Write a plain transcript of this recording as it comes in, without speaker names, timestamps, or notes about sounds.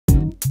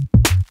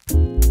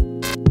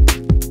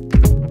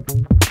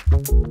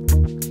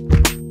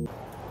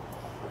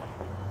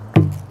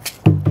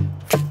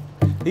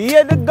He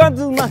had a gun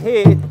to my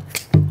head.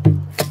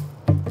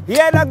 He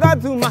had a gun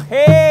to my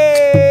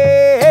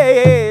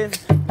head.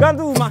 Gun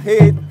to my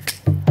head.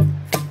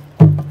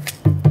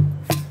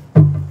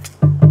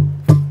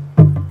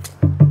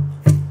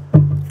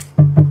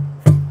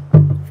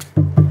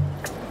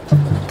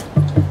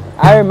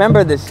 I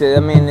remember this shit.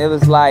 I mean, it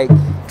was like,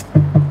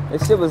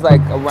 this shit was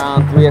like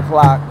around 3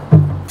 o'clock.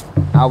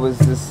 I was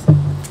just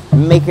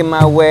making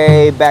my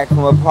way back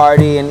from a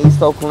party in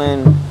East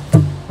Oakland,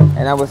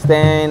 and I was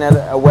staying at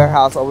a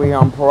warehouse over here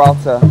on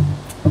Peralta.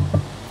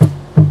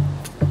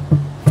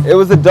 It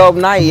was a dope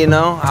night, you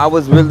know. I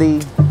was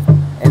really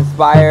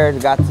inspired,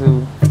 got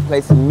to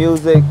play some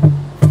music,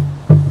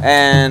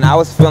 and I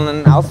was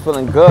feeling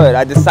good.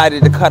 I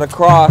decided to cut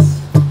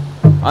across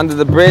under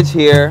the bridge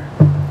here.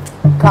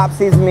 Cop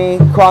sees me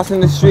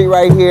crossing the street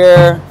right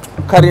here,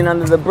 cutting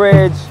under the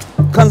bridge,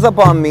 comes up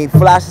on me,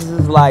 flashes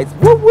his lights,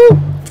 whoop whoop.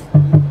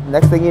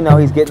 Next thing you know,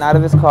 he's getting out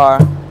of his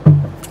car.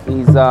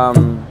 He's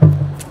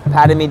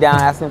patting me down,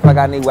 asking if I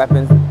got any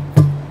weapons.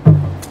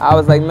 I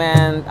was like,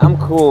 man, I'm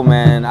cool,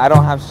 man. I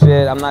don't have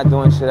shit, I'm not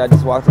doing shit. I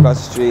just walked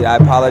across the street. I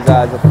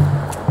apologize if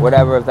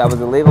whatever, if that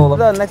was illegal.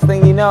 The next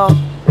thing you know,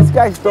 this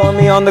guy's throwing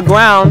me on the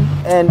ground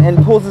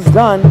and pulls his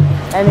gun,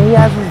 and he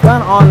has his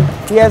gun on,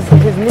 he has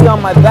his knee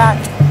on my back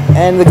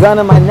and the gun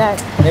in my neck,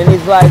 and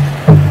he's like,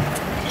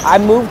 I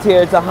moved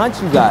here to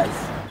hunt you guys.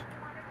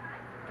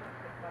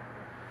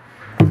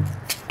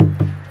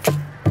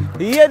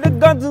 He had a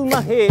gun to my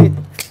head.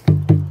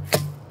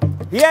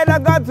 He had a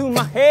gun to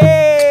my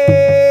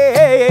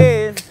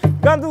head.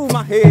 Gun to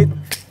my head.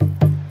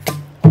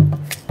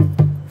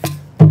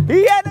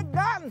 He had a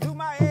gun to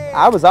my head.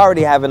 I was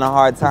already having a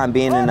hard time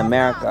being in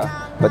America,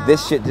 but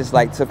this shit just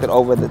like took it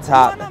over the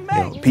top. You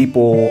know,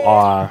 people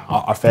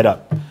are fed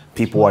up.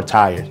 People are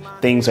tired.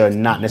 Things are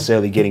not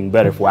necessarily getting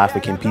better for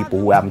African people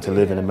who happen to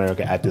live in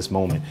America at this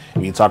moment.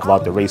 When you talk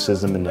about the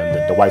racism and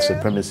the white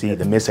supremacy,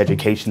 the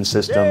miseducation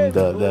system,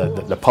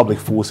 the public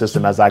food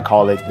system, as I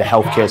call it, the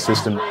healthcare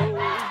system.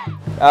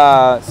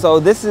 So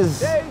this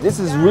is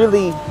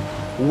really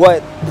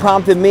what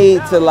prompted me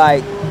to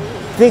like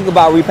think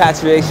about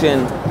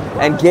repatriation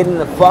and getting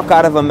the fuck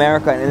out of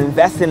America and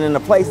investing in a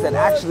place that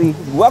actually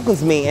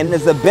welcomes me and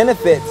is a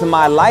benefit to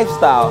my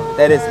lifestyle,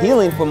 that is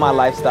healing for my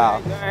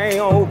lifestyle.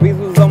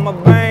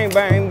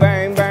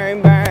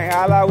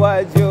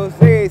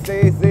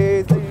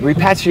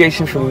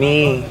 Repatriation for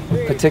me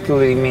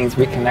particularly means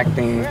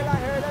reconnecting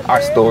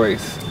our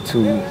stories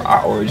to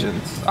our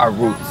origins, our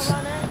roots.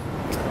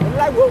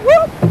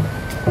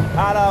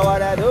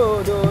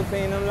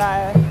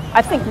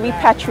 I think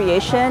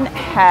repatriation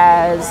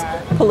has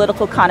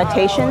political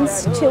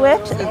connotations to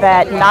it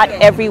that not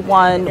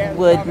everyone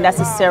would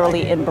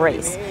necessarily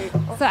embrace.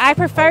 So I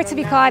prefer to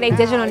be called a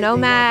digital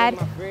nomad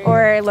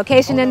or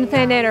location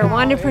independent or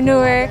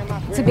wanderpreneur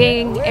to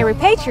being a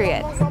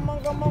repatriate.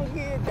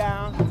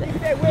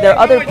 There are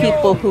other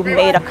people who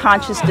made a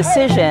conscious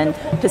decision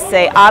to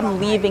say, I'm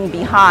leaving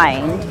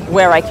behind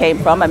where I came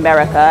from,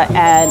 America,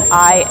 and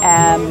I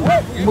am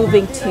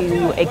moving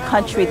to a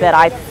country that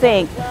I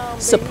think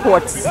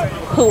supports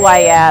who I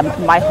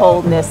am, my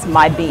wholeness,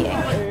 my being.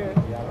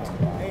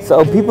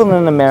 So people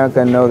in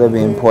America know they're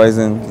being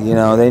poisoned. You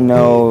know, they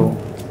know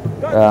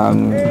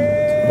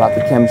about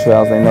the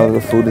chemtrails. They know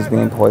the food is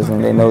being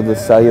poisoned. They know the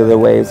cellular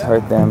waves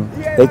hurt them.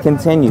 They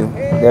continue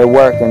their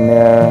work and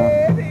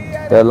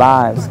their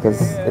lives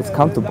because it's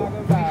comfortable.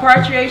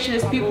 Repatriation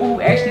is people who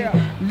actually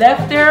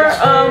left their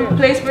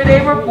place where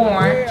they were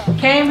born,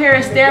 came here,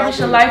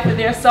 established a life for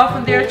themselves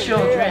and their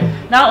children,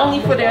 not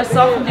only for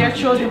themselves and their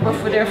children, but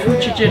for their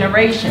future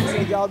generations.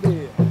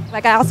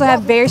 Like I also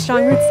have very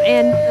strong roots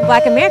in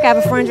Black America. I have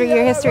a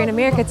 400-year history in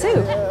America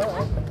too.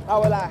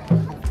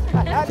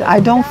 I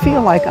don't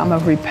feel like I'm a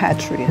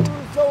repatriate.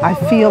 I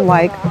feel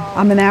like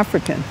I'm an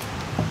African,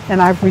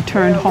 and I've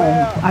returned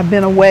home. I've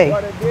been away,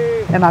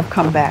 and I've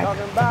come back.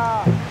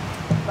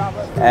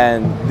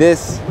 And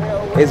this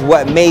is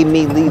what made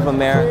me leave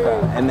America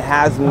and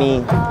has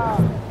me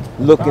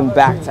looking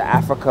back to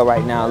Africa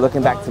right now,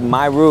 looking back to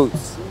my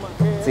roots,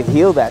 to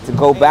heal that, to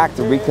go back,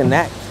 to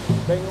reconnect.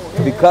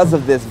 Because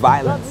of this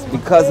violence,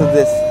 because of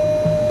this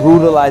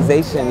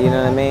brutalization, you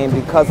know what I mean?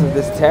 Because of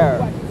this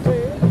terror.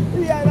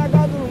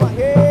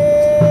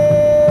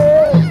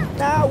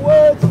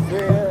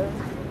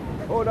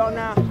 Hold on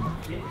now.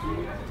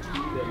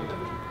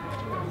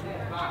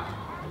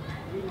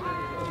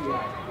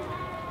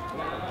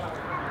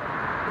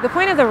 The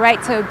point of the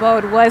right to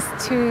abode was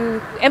to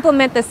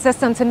implement the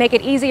system to make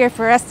it easier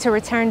for us to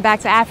return back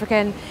to Africa.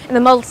 And in the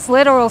most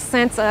literal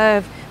sense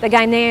of the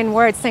Ghanaian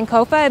word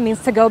Sankofa, it means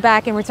to go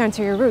back and return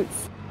to your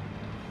roots.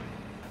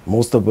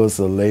 Most of us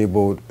are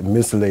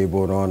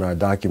mislabeled on our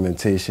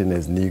documentation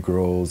as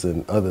Negroes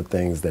and other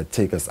things that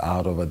take us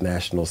out of a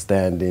national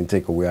standing,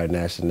 take away our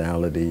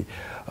nationality.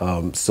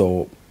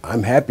 So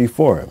I'm happy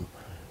for him.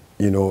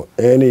 You know,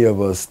 any of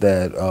us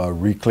that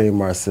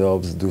reclaim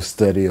ourselves, do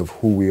study of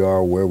who we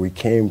are, where we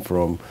came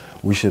from,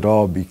 we should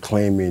all be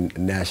claiming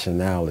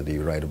nationality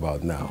right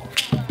about now.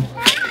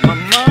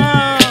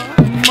 Mama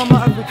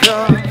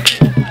Africa,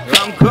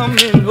 I'm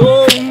coming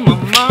home.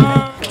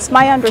 It's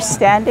my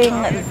understanding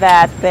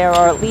that there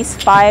are at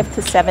least 5,000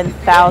 to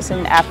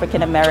 7,000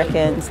 African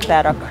Americans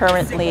that are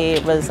currently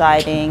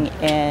residing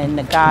in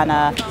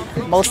Ghana,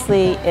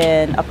 mostly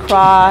in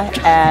Accra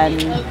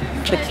and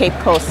the Cape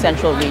Coast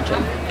Central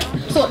region.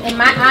 So in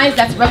my eyes,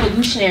 that's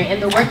revolutionary,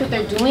 and the work that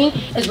they're doing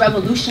is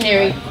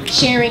revolutionary,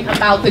 sharing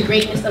about the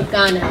greatness of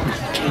Ghana.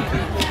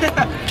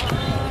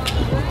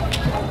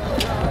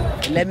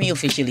 Let me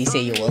officially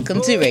say you're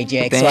welcome to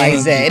Radio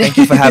XYZ. Thank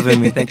you for having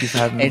me. Thank you for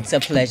having me. It's a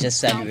pleasure,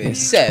 Sunru.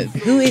 So,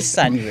 who is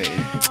Sunru?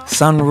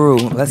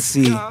 Sunru, let's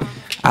see.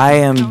 I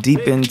am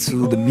deep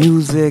into the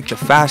music, the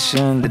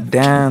fashion, the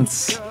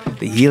dance,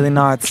 the healing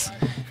arts.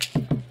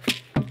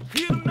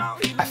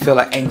 I feel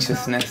like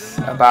anxiousness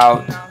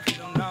about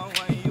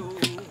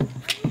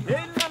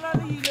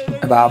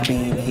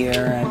being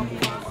here and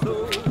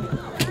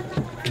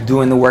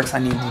doing the works I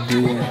need to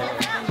do.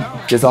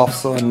 There's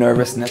also a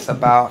nervousness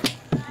about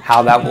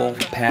how that will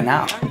pan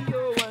out.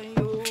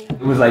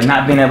 It was like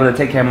not being able to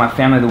take care of my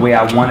family the way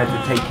I wanted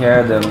to take care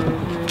of them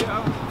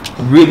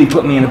really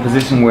put me in a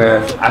position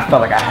where I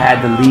felt like I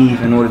had to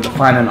leave in order to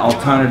find an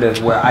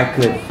alternative where I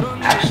could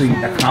actually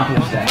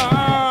accomplish that.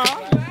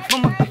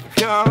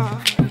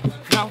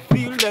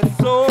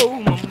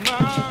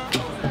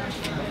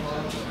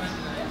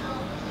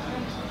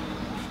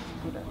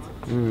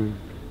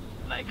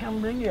 I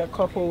can bring you a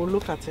couple, we'll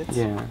look at it.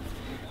 Yeah.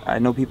 I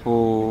know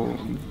people,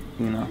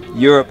 you know,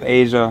 Europe,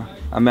 Asia,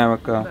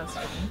 America.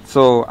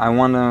 So I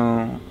want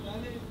to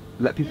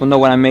let people know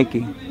what I'm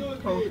making,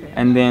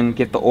 and then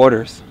get the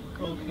orders,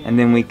 and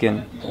then we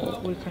can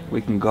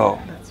go.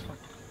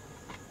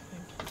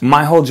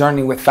 My whole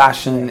journey with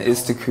fashion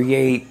is to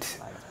create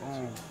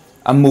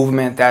a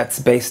movement that's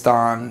based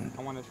on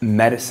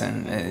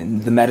medicine,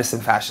 the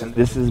medicine fashion.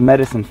 This is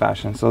medicine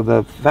fashion. So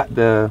the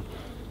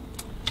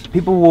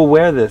people will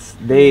wear this.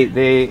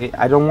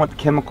 I don't want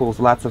chemicals,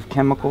 lots of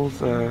chemicals.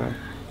 I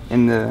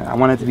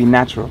want it to be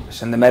natural.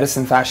 And the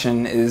medicine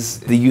fashion is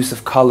the use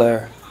of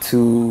color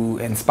to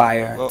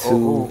inspire,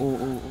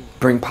 to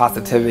bring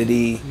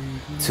positivity,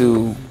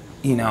 to,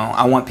 you know,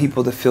 I want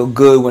people to feel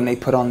good when they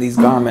put on these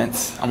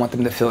garments. I want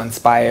them to feel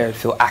inspired,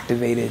 feel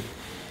activated,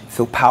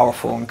 feel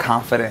powerful and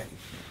confident.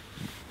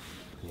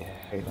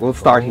 We'll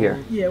start here.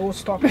 Yeah, we'll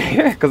start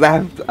here. Because I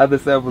have other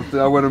samples too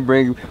I want to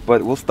bring,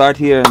 but we'll start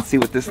here and see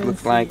what this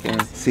looks like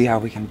and see how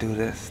we can do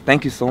this.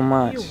 Thank you so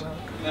much.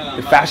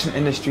 The fashion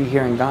industry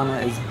here in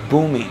Ghana is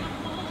booming.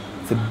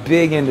 It's a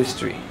big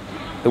industry.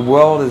 The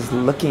world is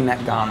looking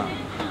at Ghana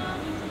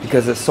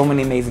because there's so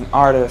many amazing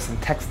artists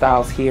and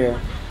textiles here.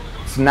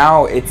 So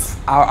now it's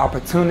our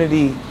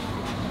opportunity,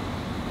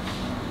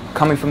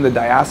 coming from the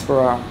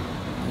diaspora,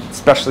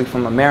 especially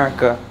from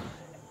America,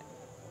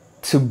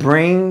 to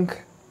bring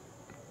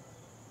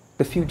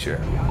the future.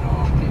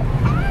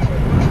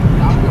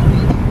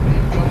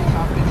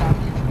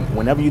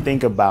 Whenever you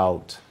think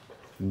about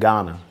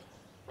Ghana,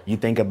 you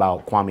think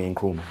about Kwame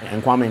Nkrumah.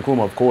 And Kwame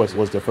Nkrumah, of course,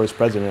 was the first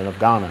president of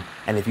Ghana.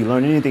 And if you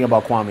learn anything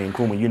about Kwame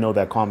Nkrumah, you know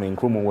that Kwame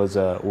Nkrumah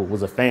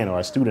was a fan or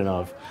a student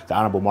of the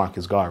Honorable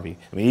Marcus Garvey.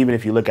 I mean, even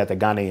if you look at the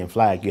Ghanaian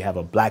flag, you have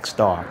a black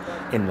star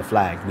in the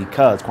flag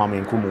because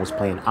Kwame Nkrumah was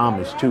paying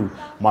homage to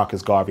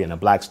Marcus Garvey and the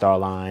Black Star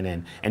Line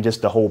and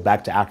just the whole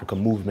Back to Africa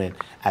movement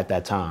at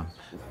that time.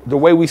 The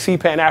way we see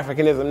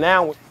Pan-Africanism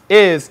now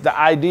is the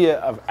idea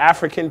of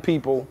African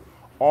people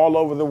all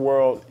over the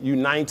world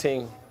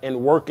uniting and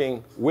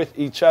working with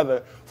each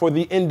other for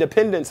the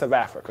independence of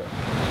Africa.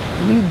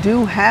 We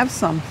do have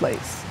some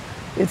place.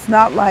 It's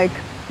not like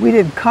we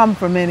didn't come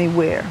from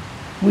anywhere.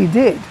 We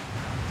did.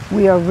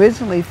 We are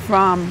originally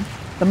from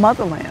the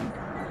motherland.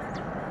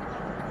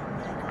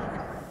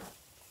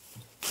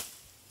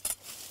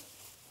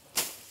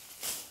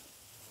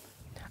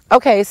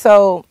 Okay,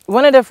 so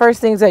one of the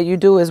first things that you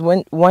do is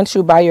once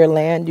you buy your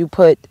land, you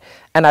put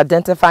an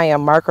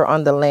identifying marker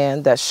on the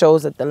land that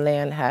shows that the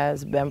land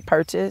has been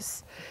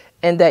purchased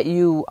and that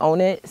you own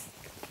it.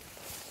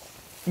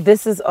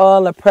 This is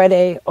all a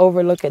Prede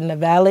overlooking the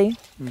valley.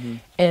 Mm-hmm.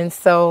 And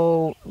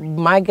so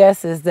my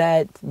guess is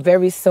that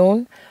very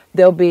soon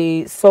there'll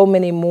be so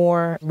many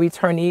more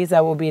returnees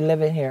that will be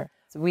living here.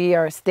 We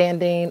are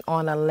standing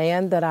on a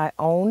land that I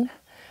own,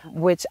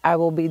 which I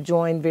will be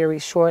joined very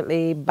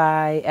shortly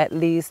by at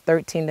least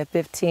 13 to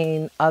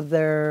 15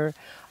 other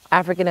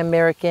African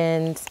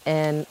Americans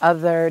and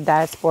other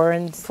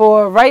diasporans.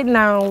 For right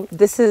now,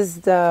 this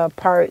is the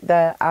part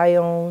that I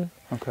own.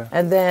 Okay.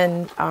 And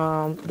then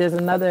there's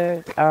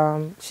another,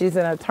 she's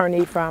an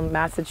attorney from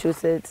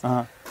Massachusetts,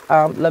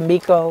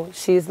 Lamiko,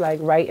 she's like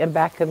right in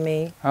back of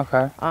me.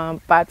 Okay.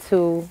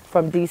 Batu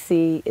from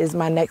DC is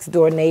my next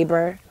door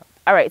neighbor.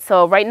 All right,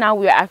 so right now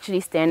we are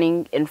actually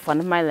standing in front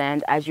of my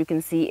land. As you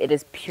can see, it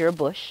is pure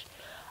bush.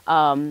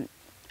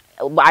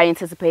 I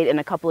anticipate in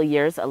a couple of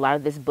years, a lot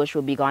of this bush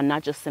will be gone,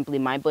 not just simply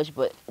my bush,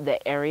 but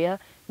the area,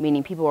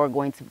 meaning people are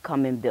going to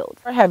come and build.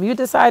 Have you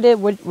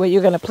decided what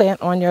you're going to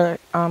plant on your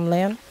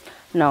land?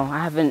 No, I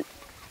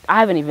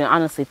haven't even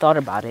honestly thought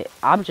about it.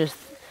 I'm just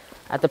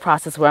at the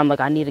process where I'm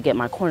like, I need to get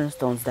my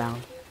cornerstones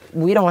down.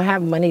 We don't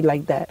have money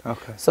like that.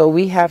 Okay. So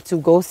we have to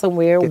go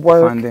somewhere,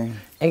 work,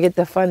 and get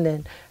the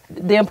funding.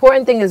 the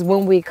important thing is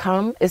when we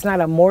come, it's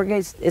not a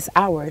mortgage, it's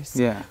ours.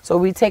 Yeah. So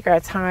we take our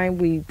time,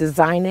 we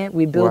design it,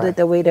 we build it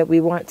the way that we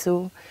want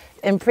to.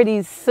 And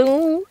pretty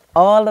soon,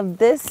 all of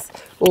this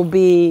will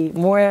be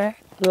more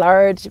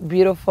large,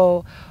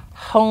 beautiful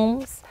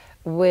homes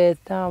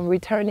with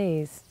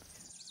returnees.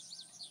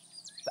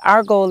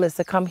 Our goal is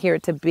to come here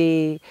to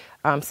be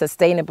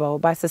sustainable.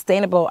 By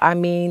sustainable, I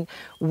mean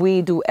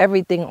we do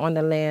everything on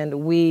the land.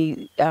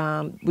 We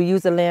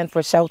use the land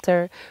for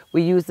shelter.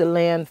 We use the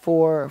land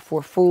for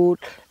food.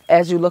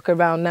 As you look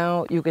around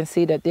now, you can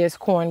see that there's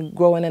corn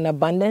growing in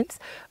abundance.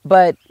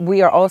 But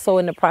we are also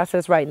in the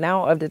process right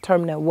now of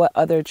determining what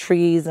other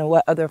trees and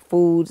what other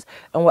foods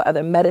and what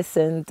other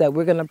medicines that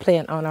we're going to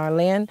plant on our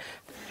land.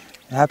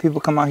 Have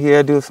people come out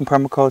here, do some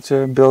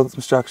permaculture, build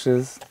some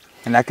structures,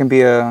 and that can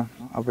be a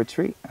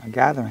retreat, a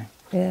gathering.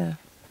 Yeah.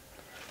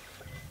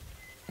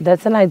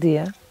 That's an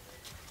idea.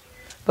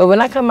 But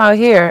when I come out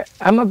here,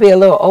 I'm going to be a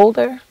little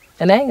older,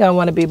 and I ain't going to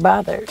want to be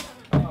bothered.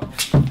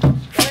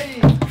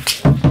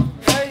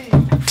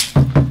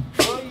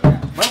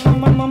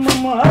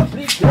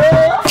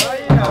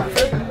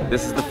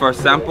 This is the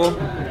first sample.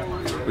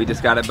 We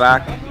just got it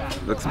back.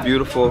 Looks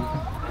beautiful.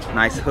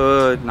 Nice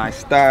hood, nice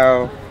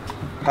style,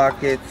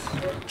 pockets.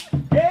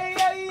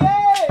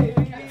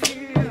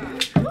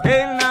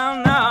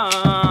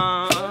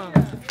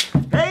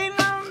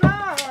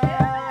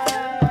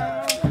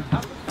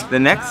 The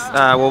next,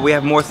 well, we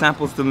have more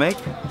samples to make,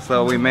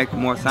 so we make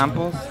more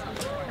samples,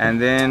 and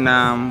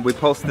then we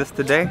post this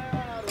today.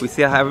 We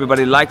see how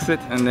everybody likes it,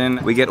 and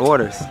then we get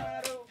orders.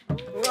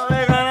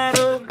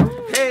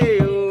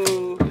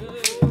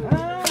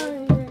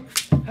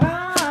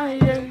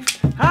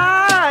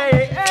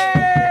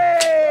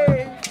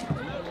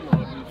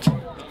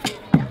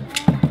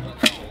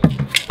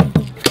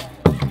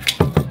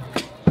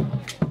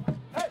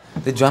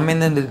 The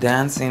drumming and the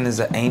dancing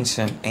is an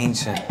ancient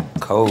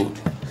code.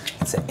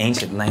 It's an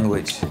ancient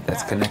language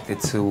that's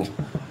connected to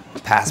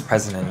past,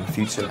 present, and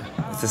future.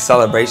 It's a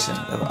celebration,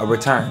 a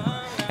return,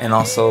 and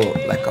also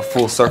like a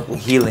full circle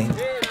healing.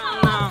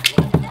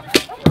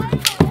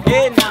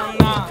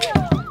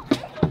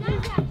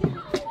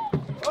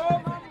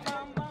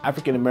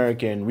 African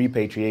American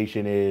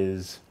repatriation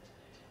is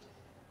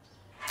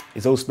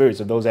those spirits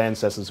of those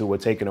ancestors who were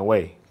taken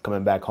away,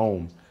 coming back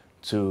home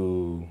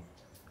to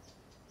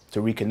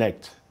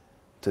reconnect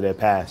to their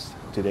past,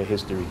 to their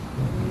history.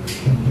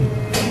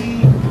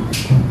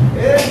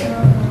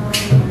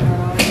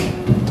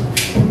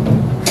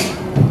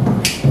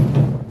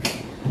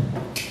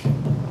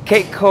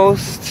 Cape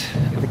Coast,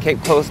 the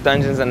Cape Coast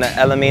dungeons and the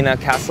Elamina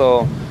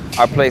Castle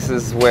are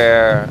places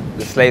where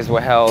the slaves were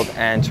held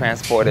and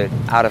transported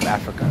out of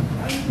Africa.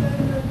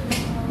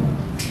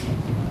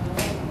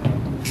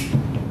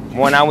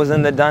 When I was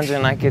in the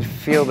dungeon, I could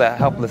feel that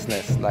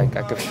helplessness. Like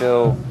I could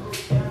feel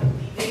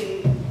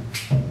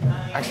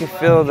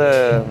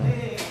the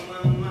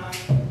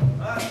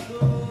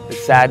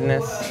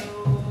sadness,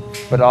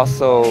 but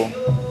also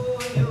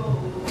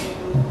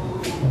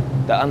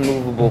the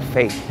unmovable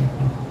faith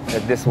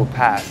that this will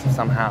pass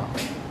somehow.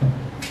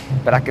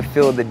 But I could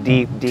feel the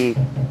deep, deep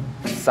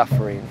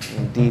suffering,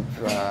 and deep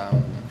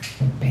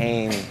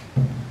pain.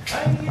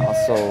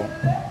 Also,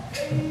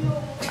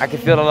 I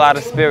could feel a lot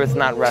of spirits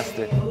not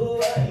rested.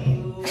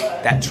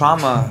 That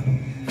trauma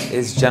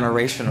is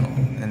generational,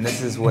 and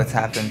this is what's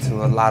happened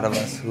to a lot of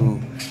us who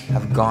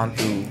have gone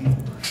through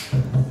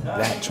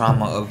that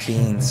trauma of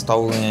being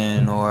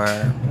stolen or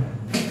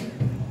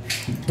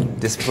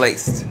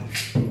displaced.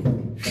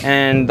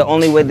 And the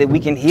only way that we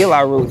can heal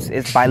our roots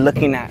is by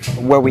looking at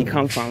where we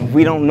come from. If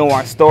we don't know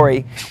our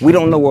story, we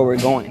don't know where we're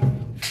going.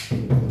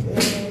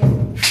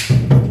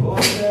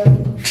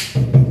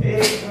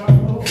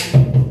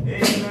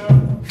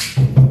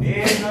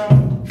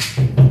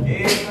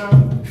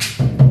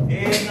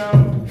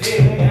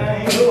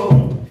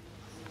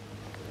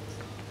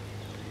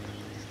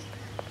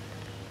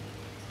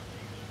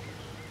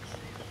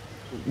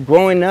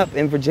 Growing up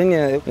in Virginia,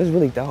 it was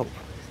really dope.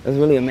 It was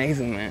really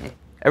amazing, man.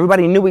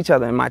 Everybody knew each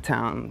other in my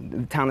town,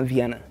 the town of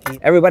Vienna.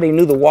 Everybody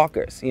knew the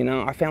Walkers, you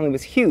know. Our family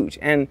was huge,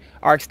 and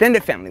our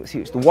extended family was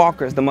huge. The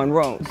Walkers, the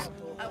Monroes.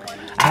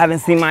 I haven't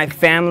seen my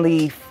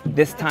family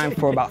this time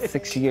for about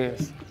 6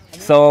 years.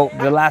 So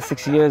the last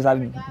 6 years,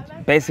 I've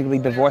basically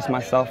divorced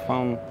myself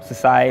from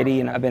society,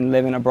 and I've been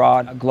living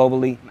abroad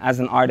globally as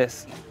an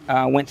artist.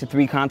 Went to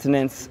 3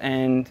 continents,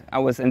 and I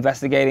was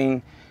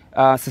investigating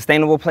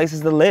sustainable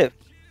places to live.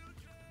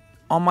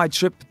 On my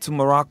trip to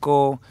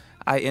Morocco,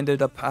 I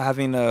ended up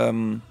having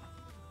a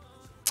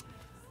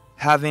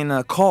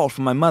call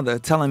from my mother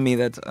telling me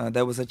that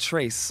there was a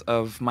trace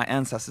of my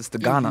ancestors to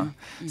Ghana.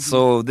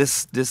 So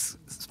this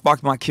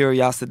sparked my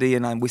curiosity,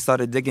 and we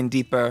started digging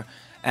deeper,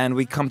 and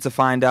we come to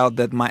find out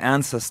that my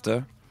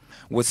ancestor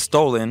was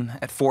stolen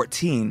at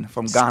 14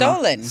 from Ghana.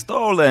 Stolen?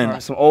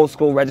 Stolen. Some old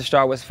school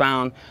registrar was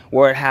found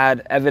where it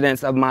had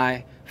evidence of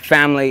my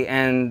family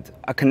and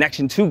a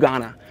connection to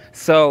Ghana.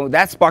 So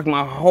that sparked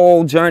my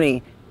whole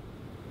journey.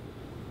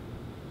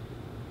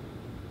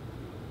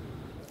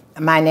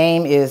 My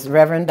name is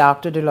Reverend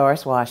Dr.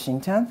 Dolores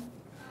Washington,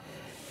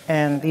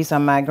 And these are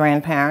my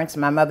grandparents,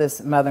 my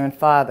mother's mother and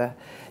father,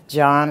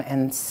 John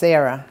and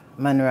Sarah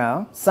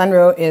Monroe.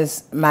 Sunru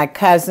is my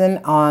cousin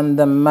on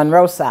the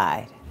Monroe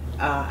side.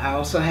 I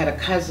also had a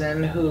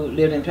cousin who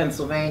lived in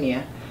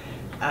Pennsylvania,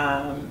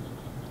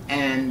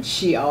 and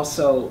she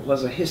also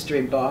was a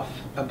history buff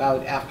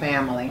about our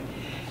family.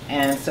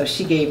 And so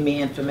she gave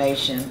me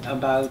information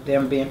about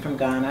them being from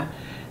Ghana,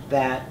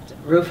 that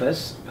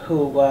Rufus,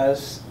 who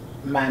was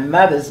my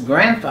mother's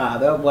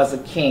grandfather, was a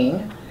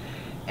king,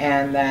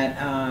 and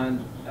that,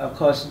 of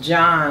course,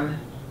 John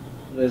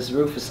was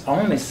Rufus'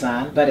 only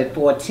son, but at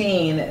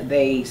 14,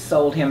 they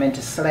sold him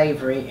into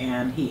slavery,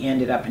 and he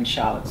ended up in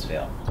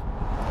Charlottesville.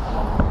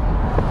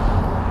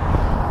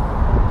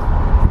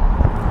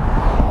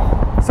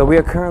 So we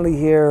are currently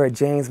here at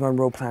James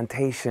Monroe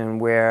Plantation,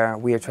 where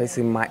we are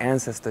tracing my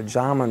ancestor,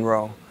 John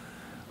Monroe,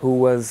 who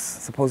was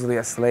supposedly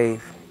a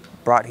slave,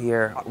 brought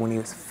here when he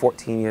was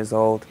 14 years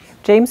old.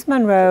 James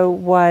Monroe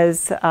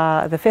was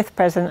the 5th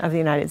President of the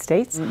United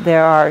States.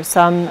 There are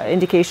some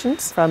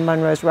indications from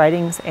Monroe's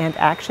writings and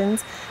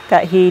actions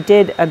that he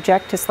did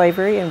object to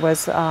slavery and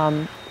was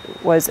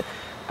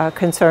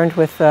concerned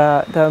with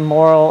the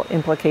moral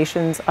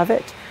implications of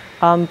it,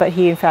 but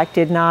he in fact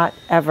did not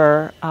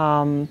ever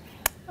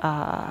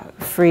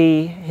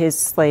free his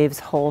slaves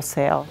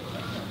wholesale.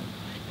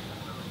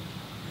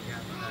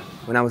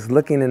 When I was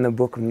looking in the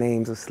book of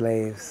names of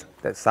slaves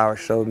that Sarah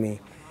showed me,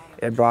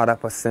 it brought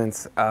up a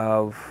sense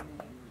of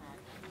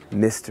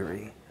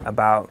mystery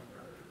about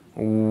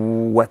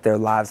what their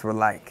lives were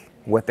like,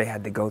 what they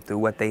had to go through,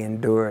 what they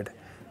endured,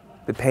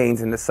 the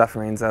pains and the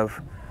sufferings of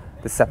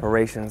the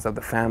separations of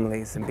the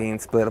families and being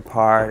split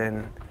apart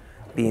and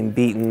being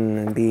beaten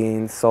and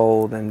being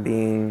sold and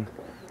being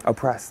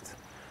oppressed.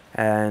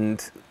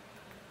 And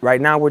right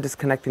now we're just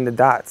connecting the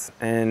dots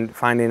and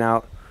finding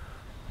out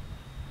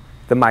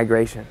the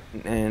migration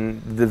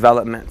and the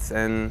developments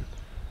and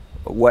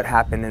what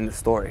happened in the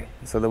story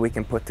so that we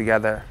can put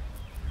together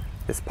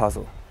this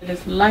puzzle.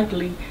 It's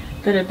likely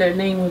that if their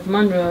name was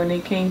Monroe and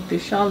they came through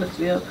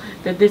Charlottesville,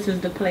 that this is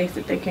the place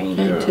that they came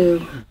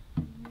through.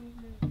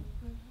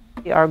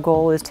 Our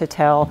goal is to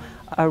tell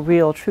a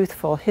real,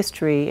 truthful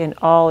history in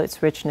all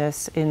its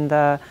richness, in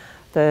the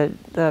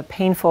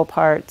painful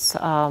parts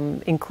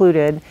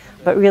included,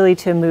 but really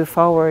to move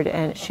forward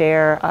and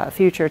share a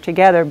future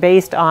together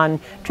based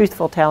on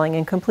truthful telling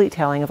and complete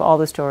telling of all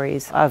the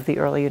stories of the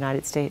early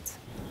United States.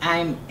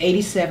 I'm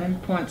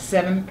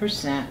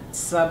 87.7%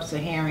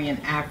 Sub-Saharan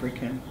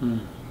African.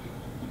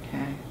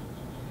 Okay.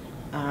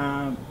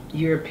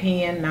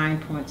 European,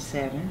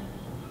 9.7.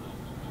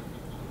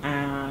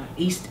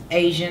 East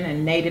Asian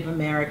and Native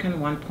American,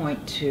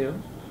 1.2.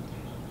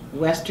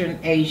 Western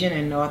Asian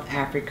and North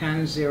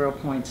African,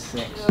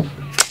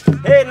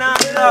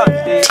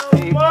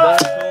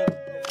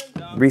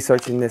 0.6.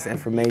 Researching this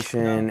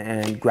information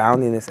and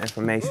grounding this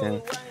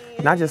information,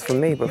 not just for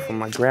me, but for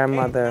my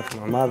grandmother,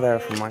 for my mother,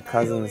 for my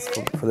cousins,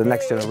 for the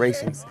next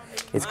generations.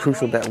 It's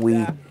crucial that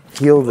we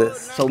heal this.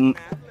 So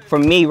for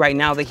me right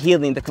now, the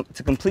healing,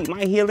 to complete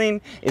my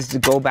healing, is to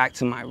go back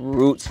to my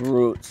roots.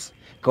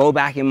 Go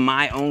back in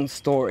my own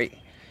story,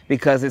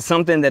 because it's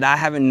something that I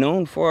haven't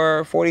known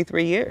for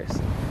 43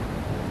 years.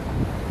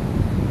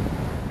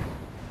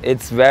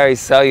 It's very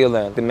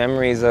cellular. The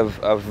memories of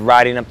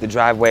riding up the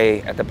driveway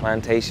at the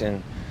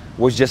plantation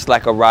was just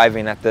like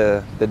arriving at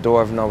the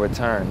door of no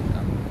return.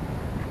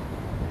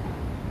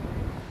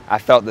 I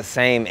felt the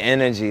same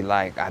energy,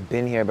 like I've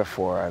been here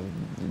before, I've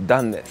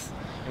done this.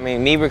 I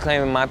mean, me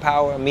reclaiming my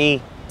power,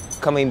 me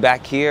coming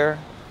back here,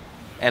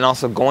 and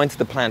also going to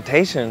the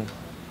plantation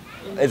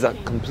is a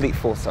complete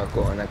full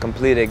circle and a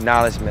complete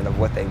acknowledgement of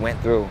what they went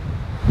through.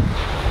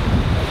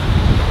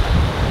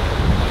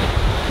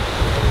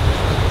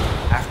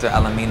 After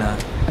Alamina,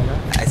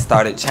 I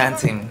started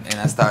chanting and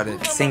I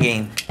started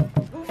singing.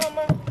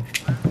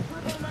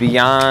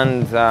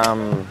 Beyond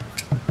the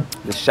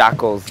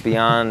shackles,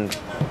 beyond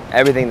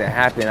everything that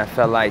happened, I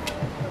felt like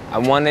I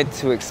wanted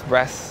to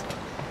express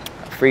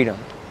freedom,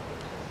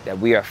 that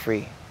we are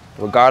free.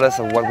 Regardless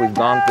of what we've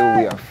gone through,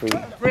 we are free.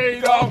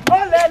 Freedom!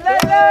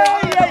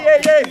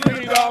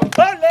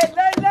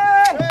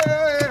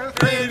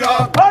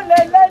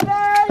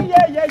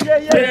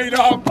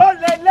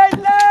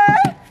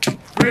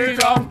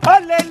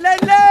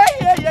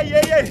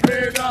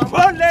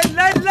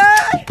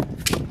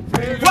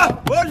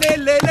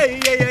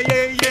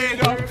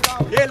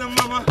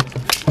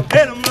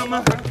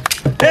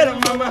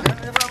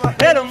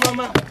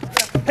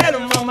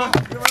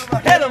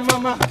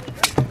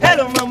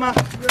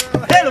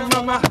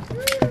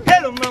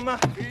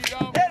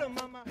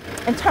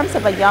 In terms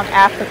of a young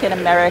African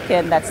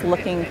American that's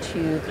looking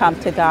to come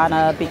to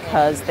Ghana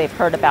because they've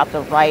heard about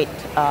the right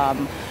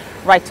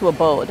to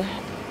abode,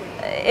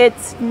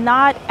 it's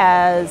not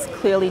as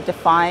clearly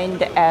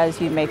defined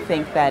as you may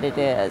think that it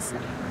is.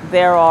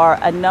 There are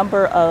a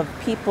number of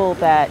people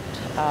that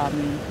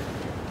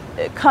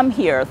come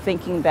here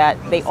thinking that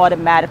they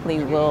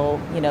automatically will,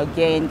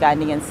 gain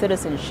Ghanaian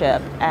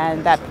citizenship,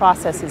 and that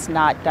process is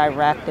not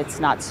direct, it's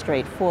not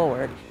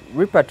straightforward.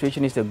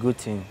 Repatriation is a good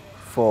thing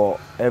for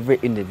every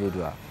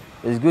individual,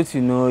 It's good to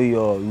know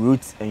your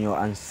roots and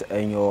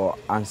your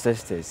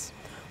ancestors.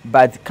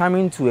 But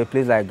coming to a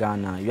place like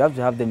Ghana, you have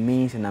to have the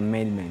means and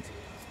amendment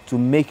to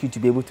make you to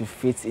be able to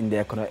fit in the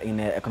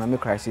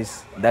economic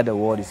crisis that the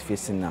world is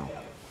facing now.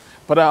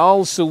 But I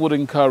also would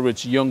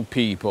encourage young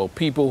people,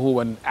 people who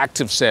are in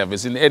active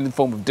service, in any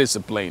form of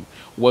discipline,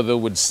 whether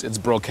it's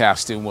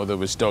broadcasting,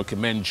 whether it's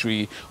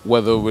documentary,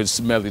 whether it's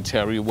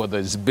military, whether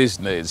it's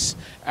business.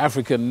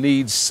 Africa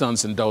needs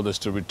sons and daughters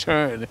to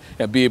return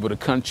and be able to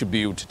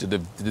contribute to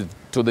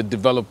the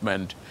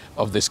development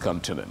of this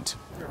continent.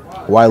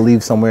 Why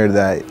leave somewhere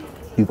that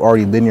you've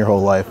already been your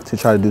whole life to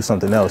try to do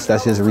something else?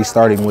 That's just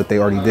restarting what they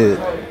already did.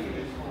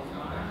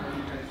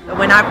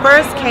 When I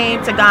first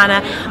came to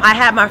Ghana, I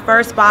had my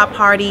first spa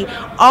party.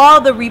 All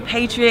the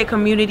repatriate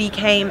community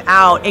came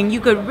out, and you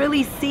could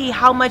really see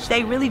how much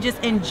they really just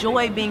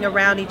enjoyed being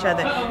around each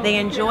other. They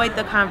enjoyed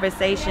the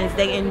conversations.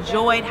 They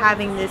enjoyed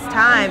having this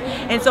time.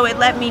 And so it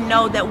let me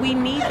know that we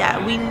need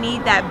that. We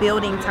need that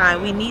building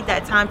time. We need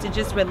that time to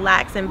just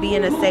relax and be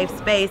in a safe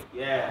space.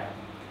 Yeah,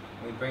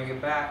 we bring it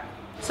back.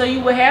 So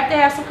you would have to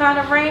have some kind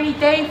of rainy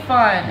day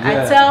fun.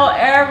 Yeah. I tell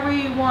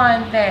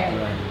everyone that.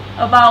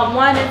 About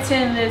 1 in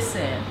 10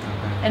 listen.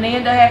 And they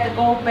either have to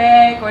go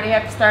back or they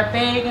have to start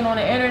begging on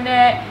the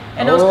internet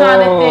and those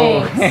kind of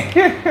things.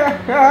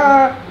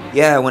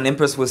 Yeah, when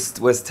Empress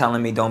was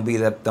telling me don't be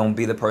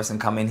the person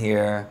coming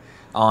here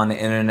on the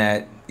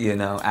internet, you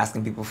know,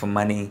 asking people for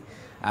money,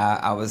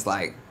 I was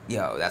like,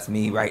 yo, that's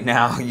me right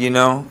now, you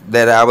know?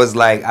 That I was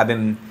like, I've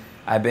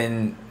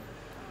been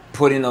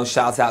putting those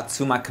shouts out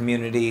to my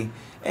community,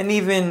 and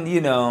even,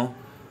 you know,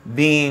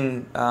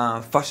 being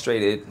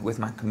frustrated with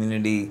my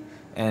community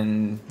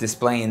and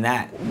displaying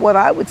that. What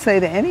I would say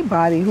to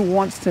anybody who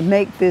wants to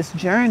make this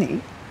journey,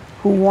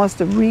 who wants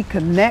to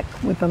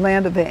reconnect with the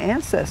land of their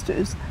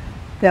ancestors,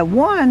 that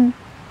one,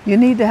 you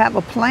need to have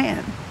a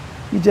plan.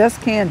 You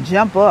just can't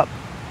jump up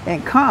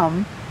and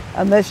come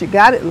unless you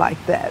got it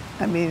like that.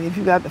 I mean, if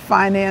you got the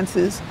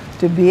finances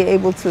to be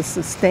able to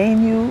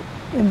sustain you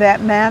in that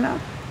manner,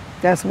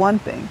 that's one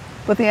thing.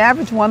 But the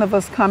average one of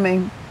us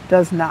coming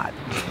does not.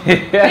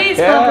 Please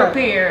come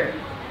prepared.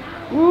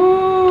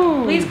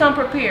 Woo. Please come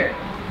prepared.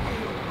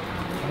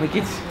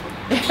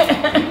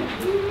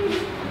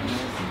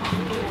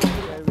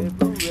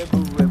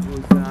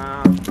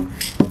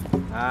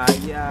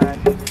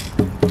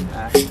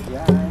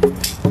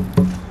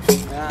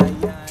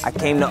 I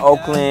came to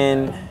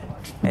Oakland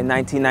in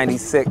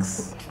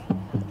 1996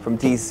 from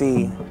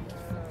DC.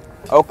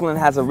 Oakland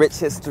has a rich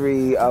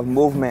history of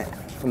movement,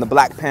 from the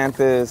Black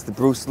Panthers, the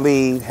Bruce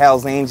Lee,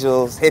 Hell's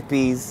Angels,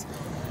 hippies.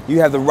 You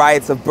have the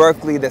riots of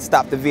Berkeley that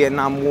stopped the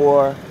Vietnam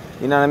War,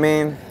 you know what I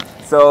mean?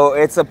 So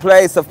it's a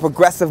place of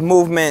progressive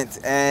movement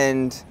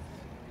and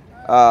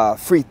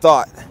free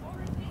thought.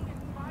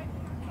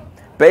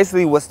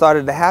 Basically what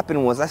started to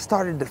happen was I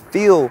started to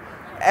feel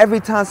every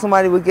time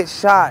somebody would get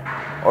shot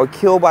or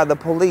killed by the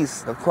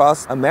police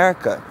across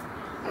America.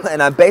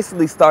 And I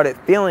basically started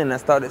feeling, I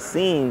started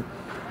seeing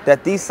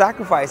that these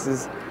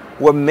sacrifices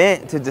were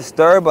meant to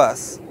disturb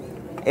us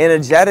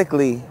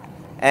energetically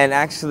and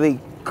actually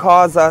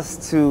cause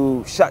us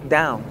to shut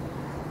down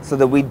so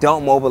that we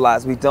don't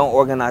mobilize, we don't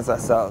organize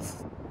ourselves.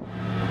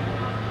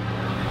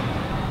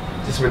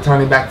 Just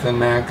returning back to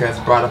America has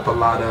brought up a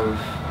lot of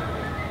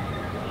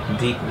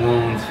deep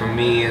wounds for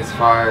me, as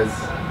far as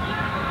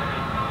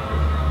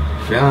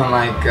feeling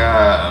like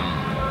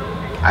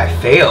I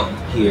failed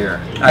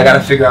here. I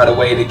gotta figure out a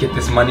way to get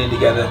this money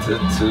together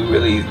to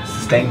really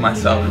sustain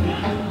myself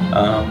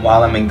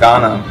while I'm in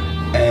Ghana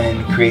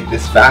and create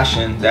this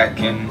fashion that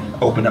can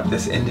open up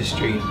this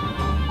industry.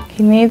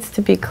 He needs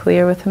to be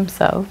clear with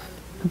himself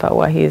about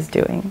what he is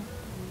doing.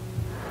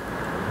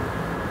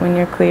 When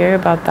you're clear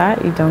about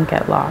that, you don't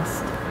get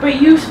lost.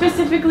 But you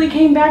specifically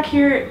came back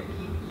here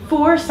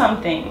for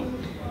something.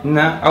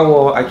 No, oh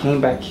well, I came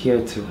back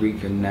here to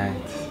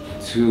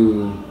reconnect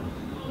to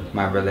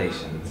my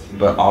relations,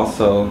 but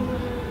also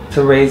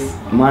to raise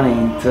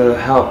money to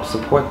help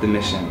support the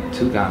mission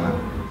to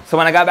Ghana. So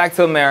when I got back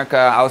to America,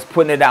 I was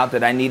putting it out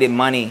that I needed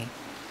money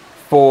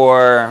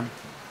for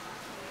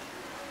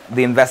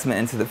the investment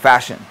into the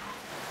fashion.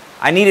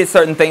 I needed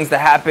certain things to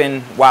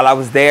happen while I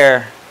was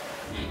there.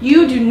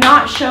 You do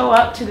not show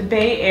up to the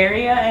Bay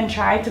Area and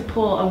try to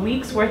pull a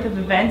week's worth of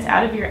events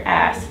out of your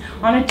ass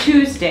on a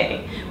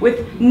Tuesday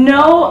with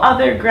no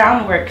other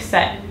groundwork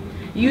set.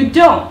 You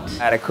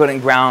don't. I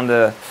couldn't ground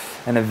an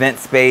event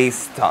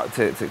space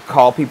to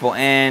call people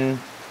in.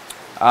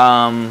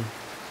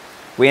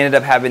 We ended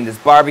up having this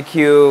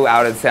barbecue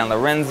out in San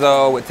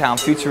Lorenzo with Town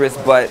Futurists,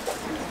 but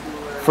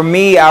for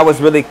me, I was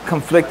really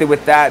conflicted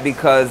with that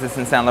because it's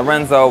in San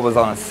Lorenzo, it was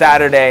on a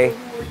Saturday.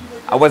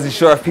 I wasn't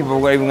sure if people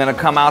were even gonna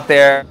come out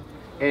there.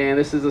 And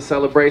this is a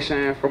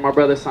celebration for my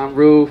brother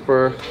Sunru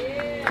for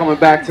coming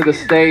back to the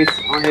States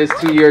on his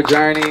 2-year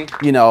journey.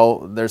 You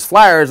know, there's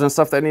flyers and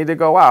stuff that need to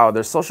go out.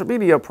 There's social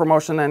media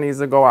promotion that needs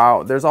to go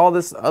out. There's all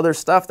this other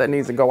stuff that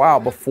needs to go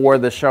out before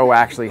the show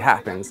actually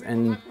happens.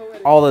 And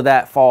all of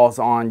that falls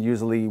on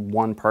usually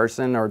one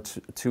person or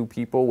two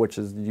people, which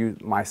is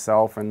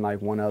myself and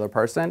like one other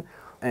person.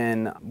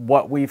 And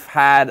what we've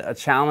had a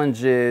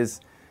challenge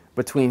is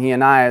between he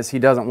and I is he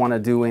doesn't want to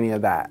do any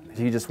of that.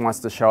 He just wants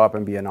to show up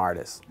and be an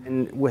artist.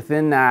 And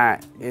within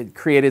that, it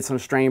created some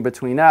strain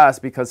between us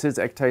because his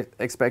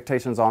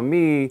expectations on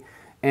me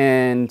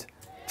and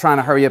trying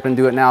to hurry up and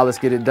do it now, let's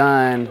get it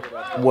done,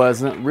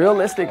 wasn't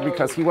realistic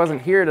because he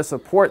wasn't here to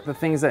support the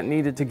things that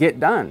needed to get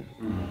done.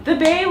 The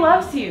Bay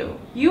loves you.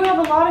 You have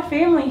a lot of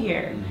family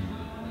here.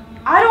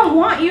 I don't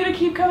want you to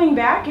keep coming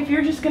back if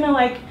you're just gonna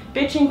like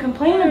bitch and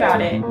complain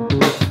about it.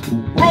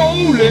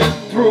 Rolling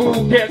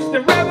through, gets the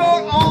river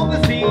on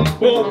the sea,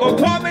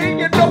 overcoming,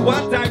 you know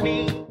what I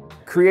mean.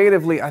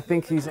 Creatively, I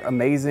think he's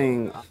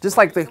amazing. Just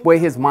like the way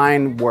his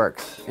mind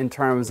works in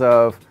terms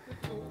of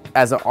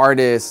as an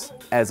artist,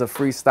 as a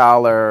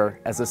freestyler,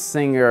 as a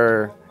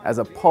singer, as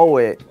a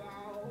poet,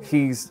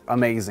 he's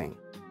amazing.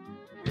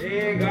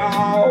 Big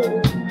O.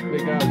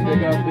 Big up,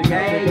 big up, big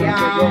up, big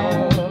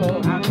up,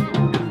 big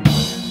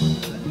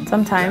up.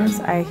 Sometimes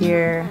I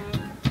hear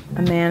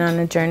a man on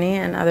a journey,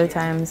 and other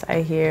times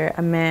I hear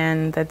a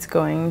man that's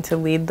going to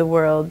lead the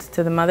world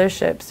to the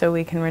mothership so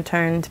we can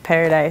return to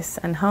paradise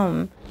and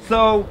home.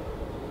 So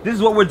this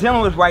is what we're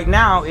dealing with right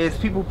now, is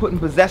people putting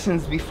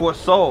possessions before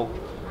soul,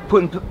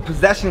 putting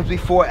possessions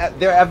before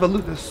their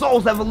evolution, the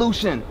soul's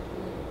evolution.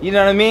 You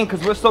know what I mean?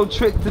 Because we're so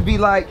tricked to be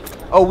like,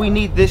 oh, we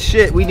need this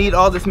shit, we need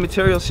all this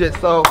material shit.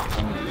 So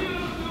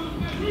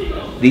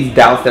these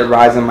doubts that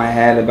rise in my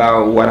head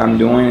about what I'm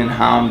doing and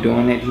how I'm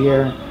doing it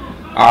here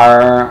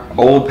are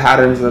old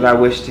patterns that I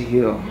wish to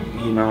heal.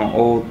 You know,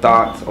 old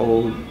thoughts,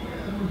 old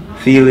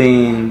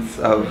feelings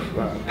of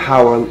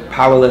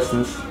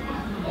powerlessness,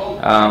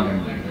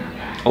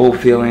 old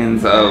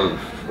feelings of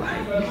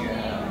like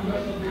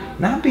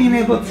not being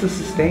able to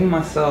sustain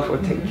myself or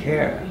take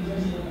care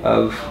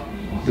of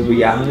the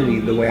reality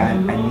the way I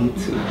need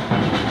to.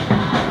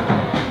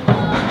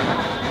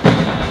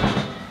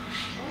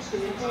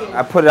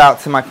 I put it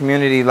out to my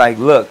community like,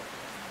 look,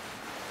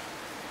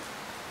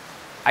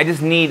 I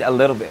just need a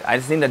little bit. I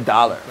just need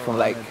 $1 from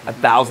like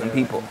 1,000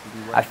 people.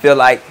 I feel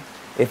like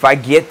if I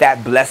get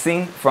that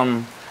blessing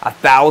from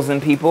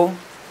 1,000 people,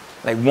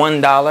 like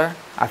 $1,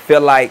 I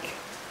feel like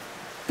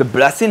the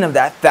blessing of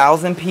that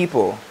 1,000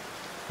 people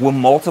will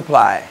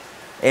multiply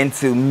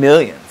into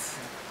millions.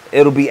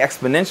 It'll be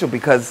exponential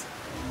because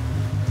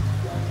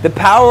the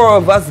power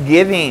of us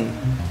giving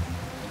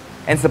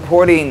and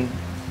supporting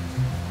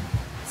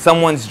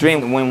someone's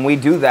dream, when we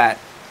do that,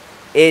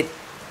 it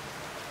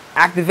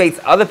activates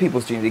other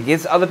people's dreams. It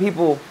gives other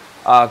people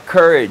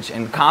courage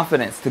and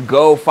confidence to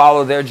go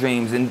follow their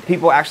dreams. And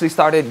people actually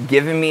started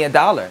giving me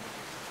 $1.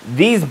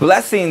 These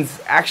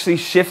blessings actually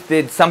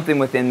shifted something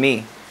within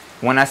me.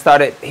 When I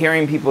started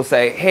hearing people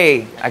say,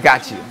 hey, I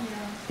got you.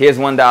 Here's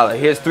 $1.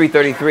 Here's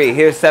 $3.33.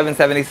 Here's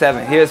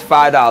 $7.77. Here's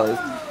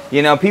 $5.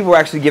 You know, people are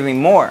actually giving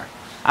more.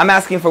 I'm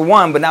asking for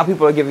 $1, but now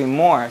people are giving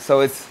more.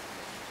 So it's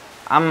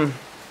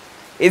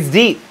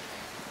deep,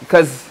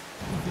 because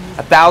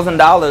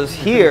 $1,000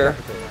 here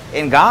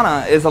in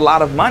Ghana is a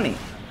lot of money.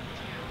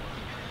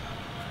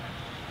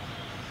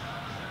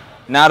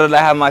 Now that I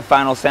have my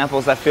final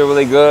samples, I feel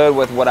really good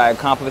with what I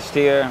accomplished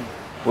here,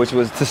 which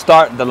was to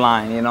start the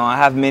line. You know, I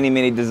have many,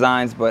 many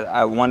designs, but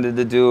I wanted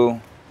to do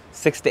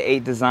 6 to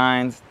 8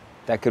 designs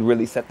that could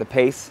really set the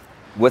pace.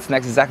 What's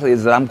next exactly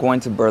is that I'm going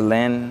to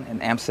Berlin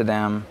and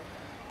Amsterdam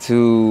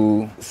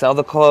to sell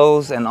the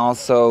clothes and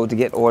also to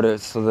get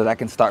orders so that I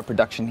can start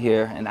production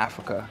here in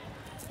Africa.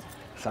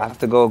 So I have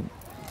to go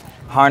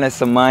harness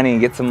some money,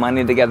 get some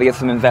money together, get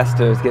some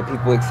investors, get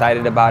people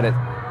excited about it.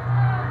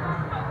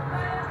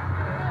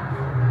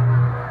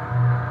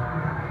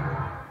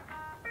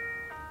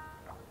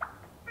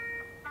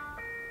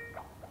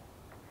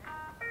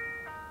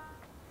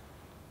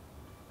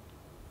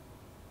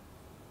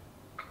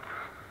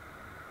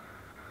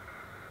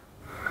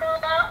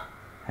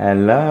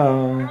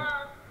 Hello.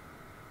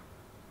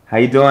 How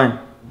you doing?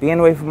 Being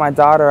away from my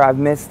daughter, I've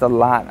missed a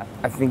lot.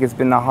 I think it's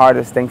been the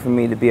hardest thing for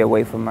me to be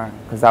away from her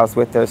because I was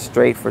with her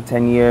straight for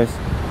 10 years.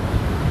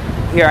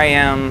 Here I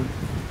am,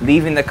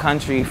 leaving the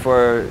country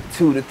for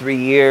 2 to 3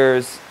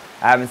 years.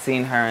 I haven't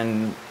seen her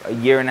in a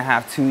year and a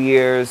half, 2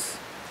 years.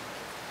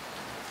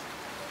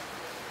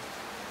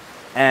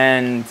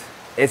 And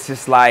it's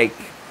just like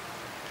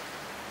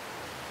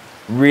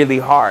really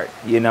hard,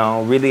 you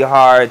know, really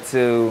hard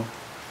to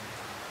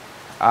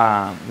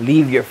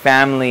leave your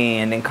family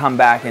and then come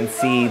back and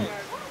see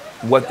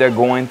what they're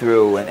going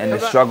through and the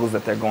struggles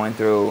that they're going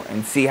through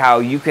and see how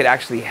you could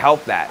actually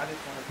help that.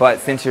 But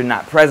since you're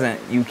not present,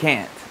 you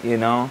can't, you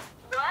know?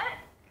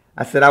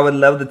 I said I would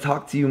love to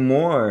talk to you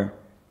more,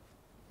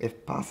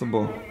 if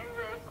possible.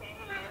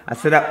 I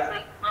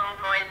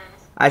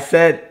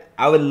said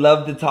I would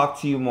love to talk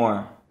to you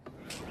more.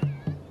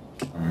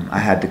 I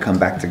had to come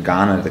back to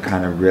Ghana to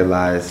kind of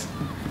realize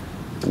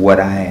what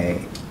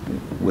I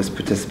was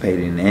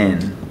participating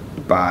in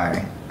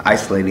by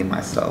isolating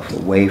myself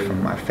away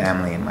from my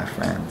family and my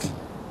friends.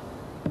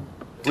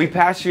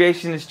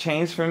 Repatriation has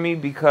changed for me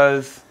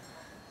because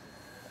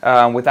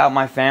without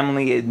my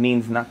family, it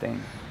means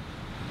nothing.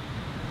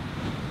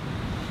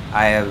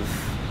 I have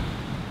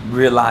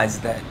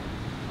realized that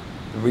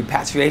The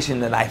repatriation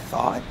that I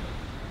thought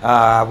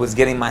I was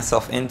getting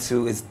myself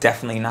into is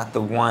definitely not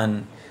the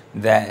one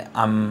that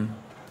I'm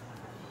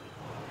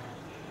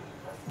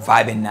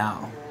vibing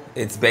now.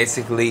 It's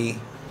basically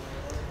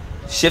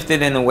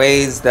shifted in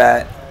ways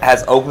that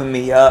has opened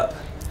me up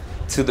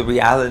to the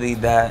reality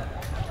that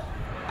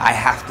I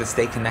have to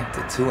stay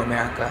connected to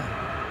America.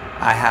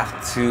 I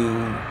have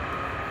to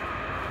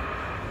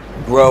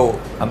grow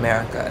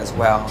America as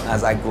well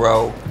as I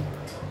grow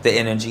the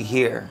energy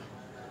here.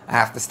 I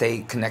have to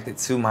stay connected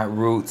to my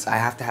roots. I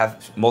have to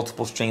have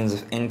multiple streams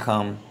of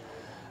income.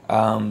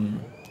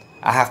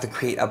 I have to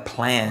create a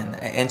plan,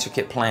 an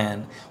intricate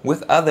plan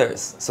with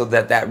others so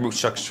that that root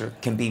structure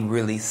can be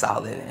really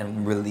solid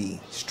and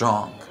really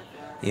strong,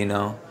 you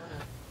know?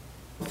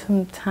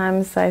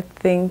 Sometimes I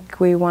think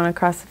we want to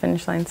cross the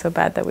finish line so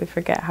bad that we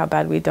forget how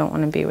bad we don't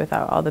want to be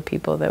without all the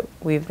people that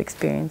we've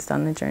experienced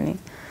on the journey.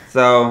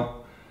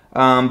 So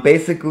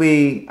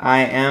basically, I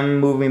am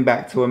moving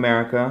back to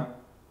America.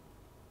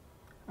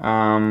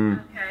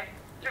 Okay,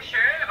 for sure,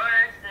 or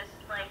is this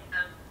like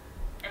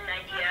an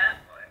idea?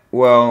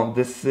 Well,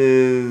 this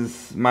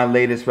is my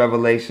latest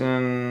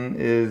revelation,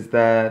 is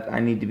that I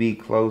need to be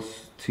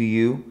close to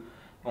you.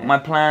 My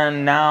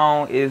plan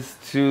now is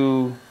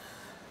to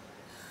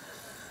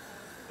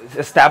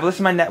establish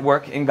my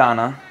network in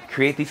Ghana,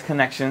 create these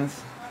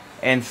connections,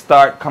 and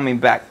start coming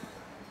back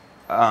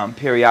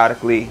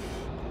periodically.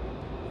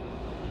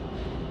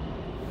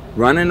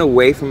 Running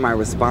away from my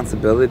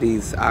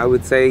responsibilities, I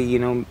would say, you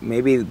know,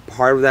 maybe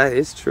part of that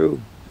is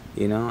true.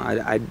 You know,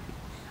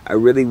 I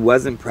really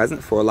wasn't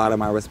present for a lot of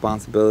my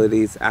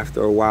responsibilities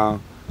after a while,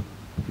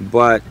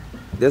 but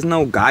there's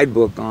no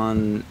guidebook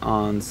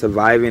on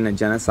surviving a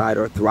genocide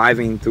or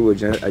thriving through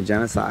a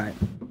genocide.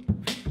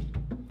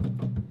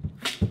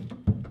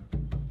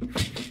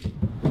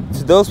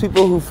 To those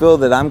people who feel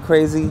that I'm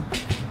crazy,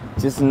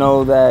 just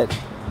know that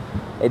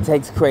it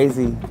takes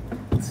crazy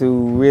to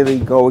really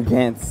go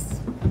against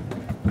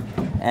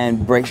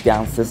and break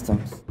down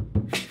systems.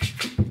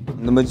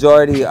 The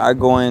majority are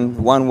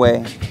going one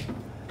way,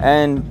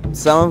 and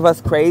some of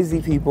us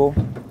crazy people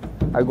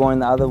are going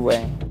the other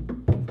way.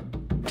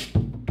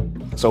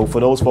 So for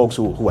those folks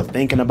who are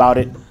thinking about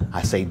it,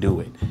 I say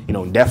do it. You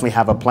know, definitely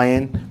have a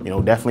plan. You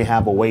know, definitely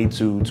have a way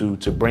to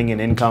bring in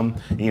income.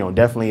 You know,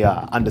 definitely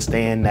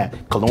understand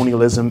that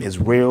colonialism is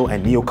real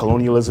and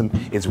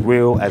neocolonialism is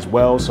real as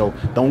well. So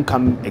don't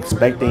come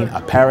expecting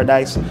a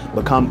paradise,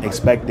 but come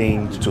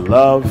expecting to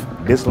love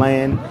this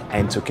land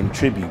and to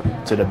contribute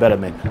to the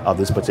betterment of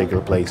this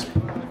particular place.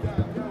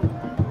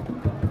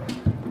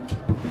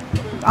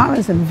 Ghana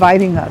is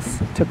inviting us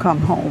to come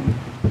home.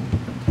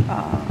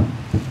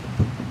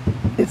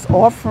 It's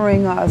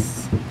offering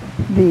us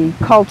the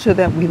culture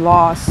that we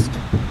lost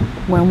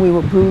when we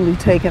were brutally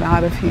taken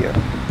out of here.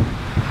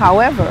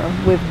 However,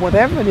 with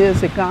whatever it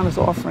is that Ghana is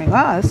offering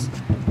us,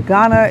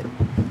 Ghana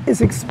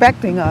is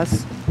expecting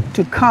us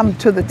to come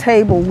to the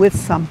table with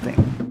something.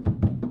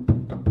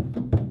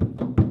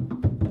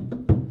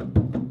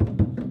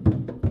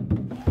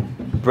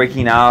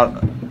 Breaking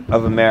out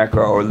of America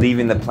or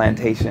leaving the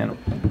plantation,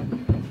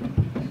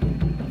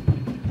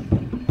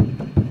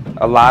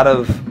 a lot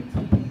of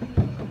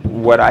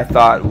what I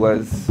thought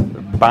was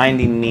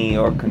binding me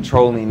or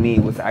controlling me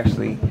was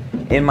actually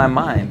in my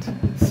mind.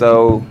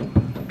 So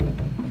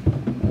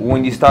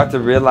when you start to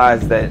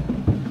realize that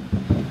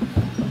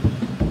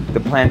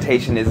the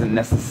plantation isn't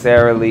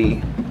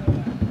necessarily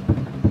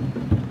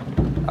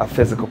a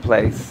physical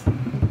place,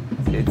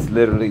 it's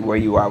literally where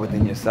you are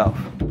within yourself.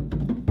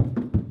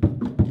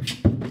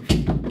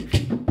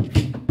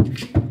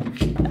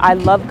 I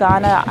love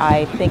Ghana.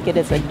 I think it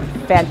is a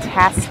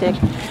fantastic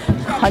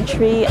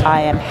country.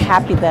 I am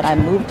happy that I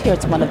moved here.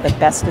 It's one of the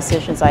best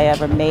decisions I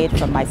ever made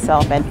for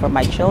myself and for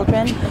my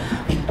children.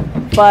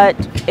 But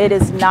it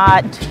is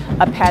not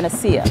a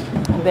panacea.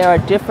 There are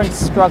different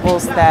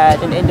struggles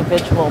that an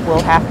individual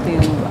will have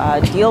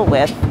to deal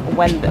with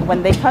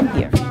when they come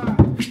here.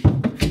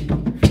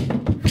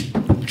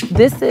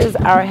 This is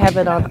our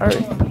heaven on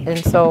earth,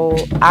 and so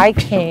I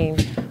came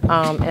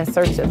in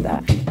search of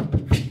that.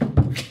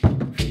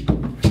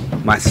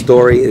 My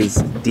story is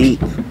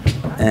deep,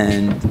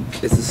 and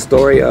it's a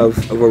story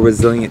of a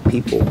resilient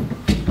people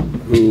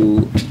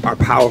who are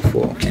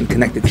powerful and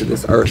connected to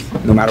this earth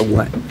no matter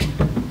what.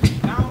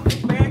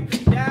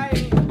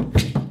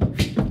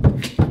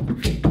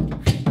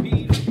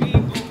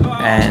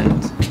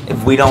 And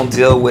if we don't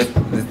deal with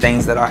the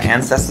things that our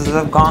ancestors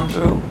have gone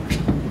through,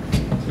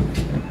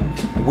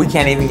 we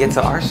can't even get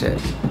to our shit.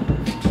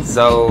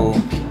 So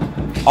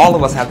all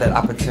of us have that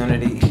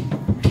opportunity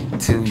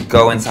to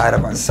go inside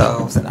of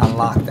ourselves and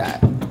unlock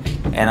that.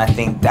 And I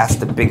think that's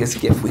the biggest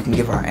gift we can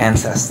give our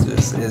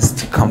ancestors, is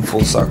to come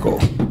full circle.